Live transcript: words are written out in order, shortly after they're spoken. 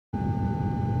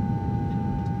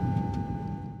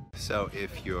So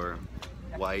if you're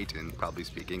white and probably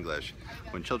speak English,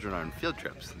 when children are on field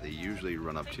trips, they usually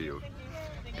run up to you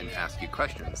and ask you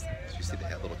questions. So you see they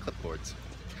have little clipboards.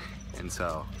 And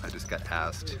so I just got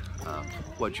asked,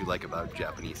 what do you like about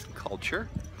Japanese culture?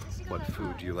 What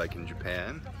food do you like in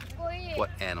Japan?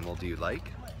 What animal do you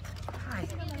like? Hi.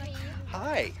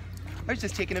 Hi. I was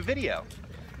just taking a video.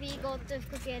 We go to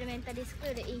Fukuki Elementary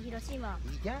School in Hiroshima.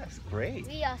 Yes, great.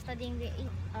 We are studying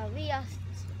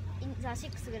in the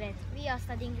 6th grade. We are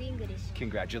studying English.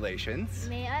 Congratulations.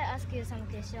 May I ask you some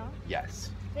questions?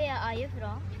 Yes. Where are you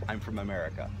from? I'm from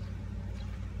America.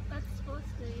 What sports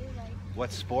do you like?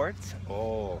 What sports?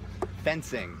 Oh,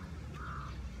 fencing.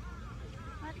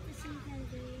 What season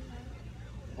do you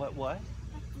like? What? What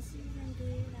season do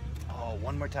you like? Oh,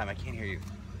 one more time. I can't hear you.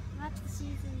 What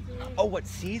season do you like? Oh, what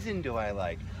season do I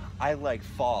like? I like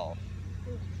fall.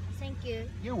 Thank you.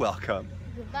 You're welcome.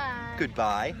 Goodbye.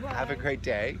 Goodbye. Bye. Have a great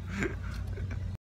day.